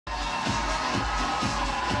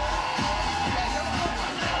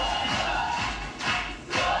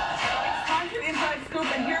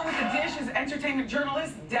entertainment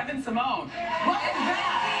journalist, Devin Simone. Welcome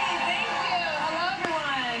back. Thank you. Hello,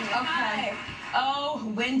 everyone. Okay. Hi.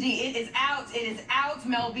 Oh, Wendy, it is out. It is out.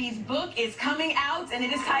 Mel B's book is coming out, and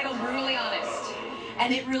it is titled Brutally Honest.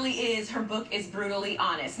 And it really is. Her book is brutally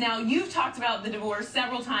honest. Now, you've talked about the divorce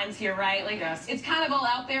several times here, right? Like, yes. It's kind of all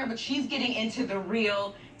out there, but she's getting into the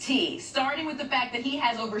real tea. Starting with the fact that he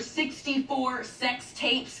has over 64 sex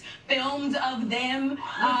tapes filmed of them. With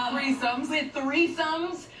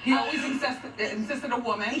threesomes. He always insisted a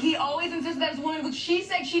woman. He always insisted that it was a woman, which she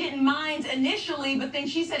said she didn't mind initially, but then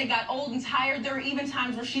she said it got old and tired. There were even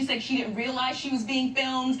times where she said she didn't realize she was being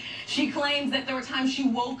filmed. She claims that there were times she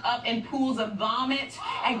woke up in pools of vomit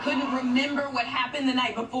and couldn't remember what happened the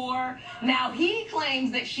night before. Now, he claims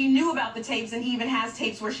that she knew about the tapes, and he even has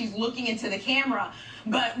tapes where she's looking into the camera,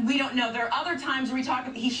 but we don't know. There are other times where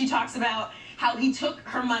she talks about how he took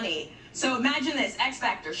her money. So imagine this, X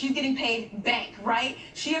Factor. She's getting paid bank, right?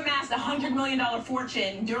 She amassed a $100 million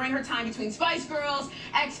fortune during her time between Spice Girls,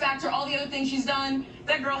 X Factor, all the other things she's done.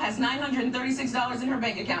 That girl has $936 in her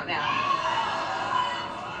bank account now.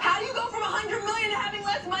 How do you go from $100 million to having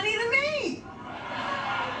less money than me?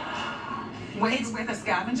 With a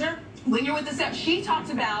scavenger? When you're with the she talked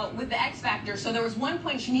about with the X Factor, so there was one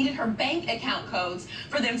point she needed her bank account codes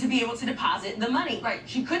for them to be able to deposit the money. Right.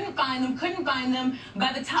 She couldn't find them.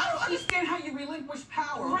 By the time I don't understand how you relinquish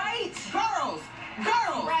power. Right. Girls.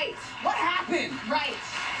 Right. What happened? Right.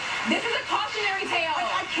 This is a cautionary tale.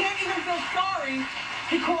 I can't even feel sorry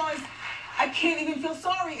because I can't even feel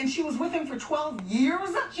sorry. And she was with him for 12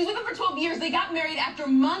 years? She was with him for 12 years. They got married after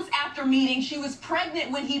months after meeting. She was pregnant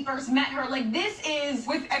when he first met her. Like, this is...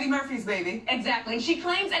 With Eddie Murphy's baby. Exactly. And she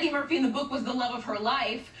claims Eddie Murphy in the book was the love of her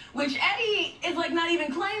life, which Eddie is, like, not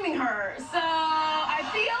even claiming her. So, I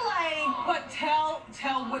feel like... But tell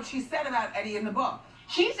what she said about Eddie in the book.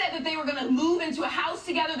 She said that they were going to move into a house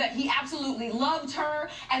together, that he absolutely loved her,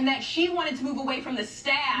 and that she wanted to move away from the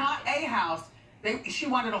staff. Not a house. She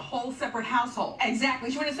wanted a whole separate household. Exactly.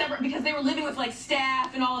 She wanted separate because they were living with, like,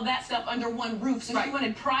 staff and all of that stuff under one roof. So She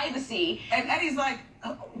wanted privacy. And Eddie's like,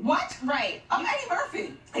 what? Right. I'm Eddie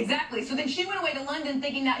Murphy. Exactly. So then she went away to London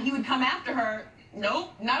thinking that he would come after her.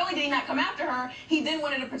 Nope. Not only did he not come after her, he then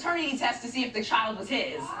wanted a paternity test to see if the child was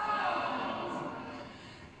his.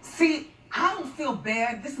 See, I don't feel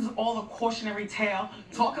bad. This is all a cautionary tale.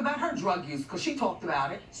 Talk about her drug use, because she talked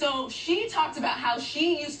about it. So she talked about how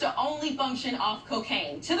she used to only function off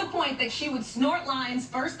cocaine, to the point that she would snort lines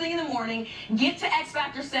first thing in the morning, get to X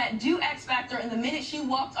Factor set, do X Factor, and the minute she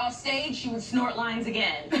walked off stage, she would snort lines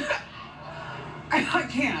again. I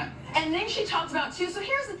can't. And then she talked about, too, so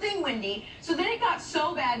here's the thing, Wendy. So then it got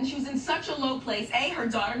so bad, and she was in such a low place. Her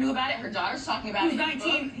daughter knew about it. Her daughter's talking about it.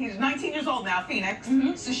 He's 19 years old now, Phoenix.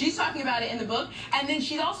 So she's talking about it in the book. And then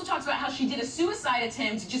she also talks about how she did a suicide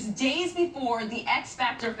attempt just days before the X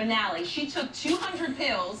Factor finale. She took 200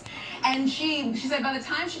 pills, and she said by the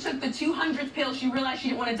time she took the 200th pill, she realized she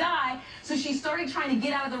didn't want to die. So she started trying to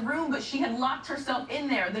get out of the room, but she had locked herself in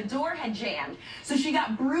there. The door had jammed. So she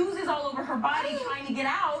got bruises all over her body trying to get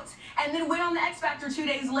out, and then went on the X Factor 2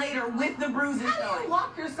 days later with the bruises. How do you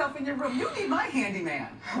lock yourself in your room? You need my handyman.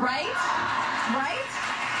 Right?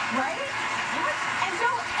 But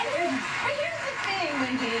here's the thing,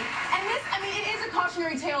 Wendy. And this, I mean, it is a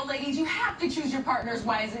cautionary tale, ladies. You have to choose your partners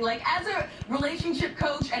wisely. Like, as a relationship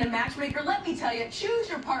coach and a matchmaker, let me tell you, choose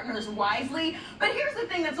your partners wisely. But here's the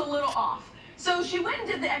thing that's a little off. So she went and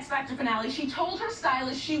did the X Factor finale. She told her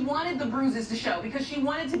stylist she wanted the bruises to show because she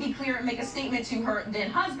wanted to be clear and make a statement to her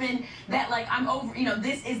then husband that, like, I'm over,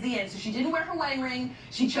 this is the end. So she didn't wear her wedding ring.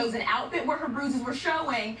 She chose an outfit where her bruises were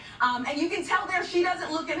showing. And you can tell there she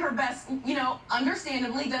doesn't look in her best,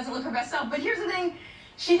 understandably doesn't look her best self. But here's the thing.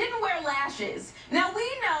 She didn't wear lashes. Now, we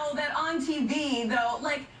know that on TV, though,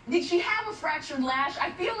 like, did she have a fractured lash?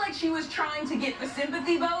 I feel like she was trying to get the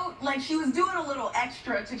sympathy vote. Like, she was doing a little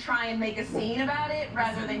extra to try and make a scene about it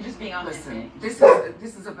rather than just being honest. Listen, this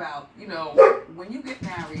is about, when you get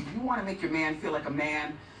married, you want to make your man feel like a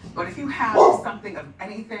man. But if you have something of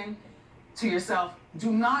anything to yourself,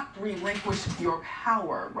 do not relinquish your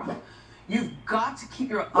power. You've got to keep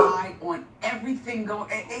your eye on everything going,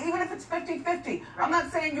 even if it's 50-50. Right. I'm not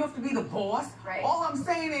saying you have to be the boss. Right. All I'm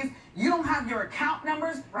saying is you don't have your account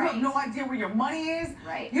numbers. Right. You have no idea where your money is.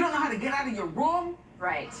 Right. You don't know how to get out of your room.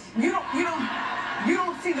 Right. You don't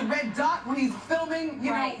see the red dot when he's filming,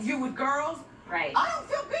 you with girls. Right. I don't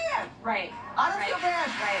feel bad. Right. I don't feel bad.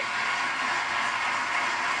 Right.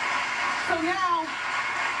 So now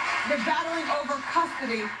they're battling over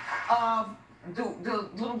custody of the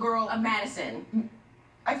little girl. Madison.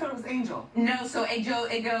 I thought it was Angel. No, so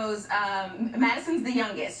it goes, Madison's the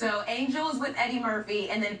youngest. So Angel is with Eddie Murphy,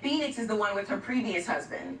 and then Phoenix is the one with her previous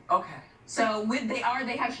husband. Okay. So they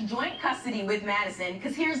have joint custody with Madison,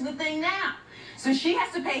 because here's the thing now. So she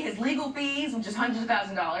has to pay his legal fees, which is hundreds of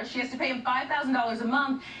thousands of dollars. She has to pay him $5,000 a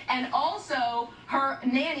month. And also her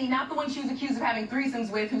nanny, not the one she was accused of having threesomes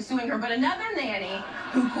with, who's suing her, but another nanny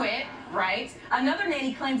who quit, right? Another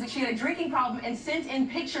nanny claims that she had a drinking problem and sent in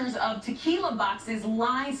pictures of tequila boxes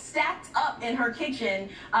lying stacked up in her kitchen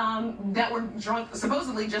that were drunk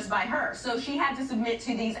supposedly just by her. So she had to submit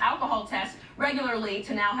to these alcohol tests regularly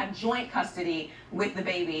to now have joint custody with the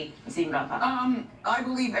baby. Stephen Belfast. I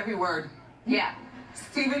believe every word. Yeah.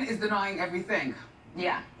 Steven is denying everything.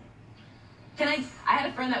 Yeah. I had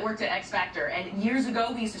a friend that worked at X Factor, and years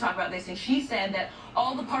ago we used to talk about this, and she said that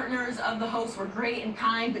all the partners of the host were great and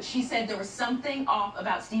kind, but she said there was something off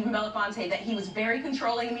about Stephen Belafonte, that he was very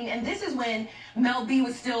controlling. I mean, and this is when Mel B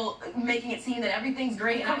was still making it seem that everything's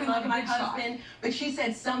great and I love my husband, but she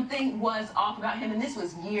said something was off about him, and this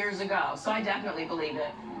was years ago, so I definitely believe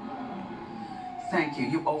it. Thank you.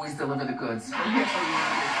 You always deliver the goods.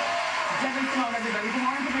 Devin Simone, everybody. For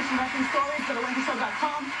more information about these stories, go to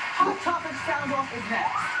WendyShow.com. Hot Topics Sound Off is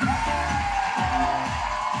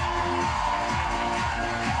next.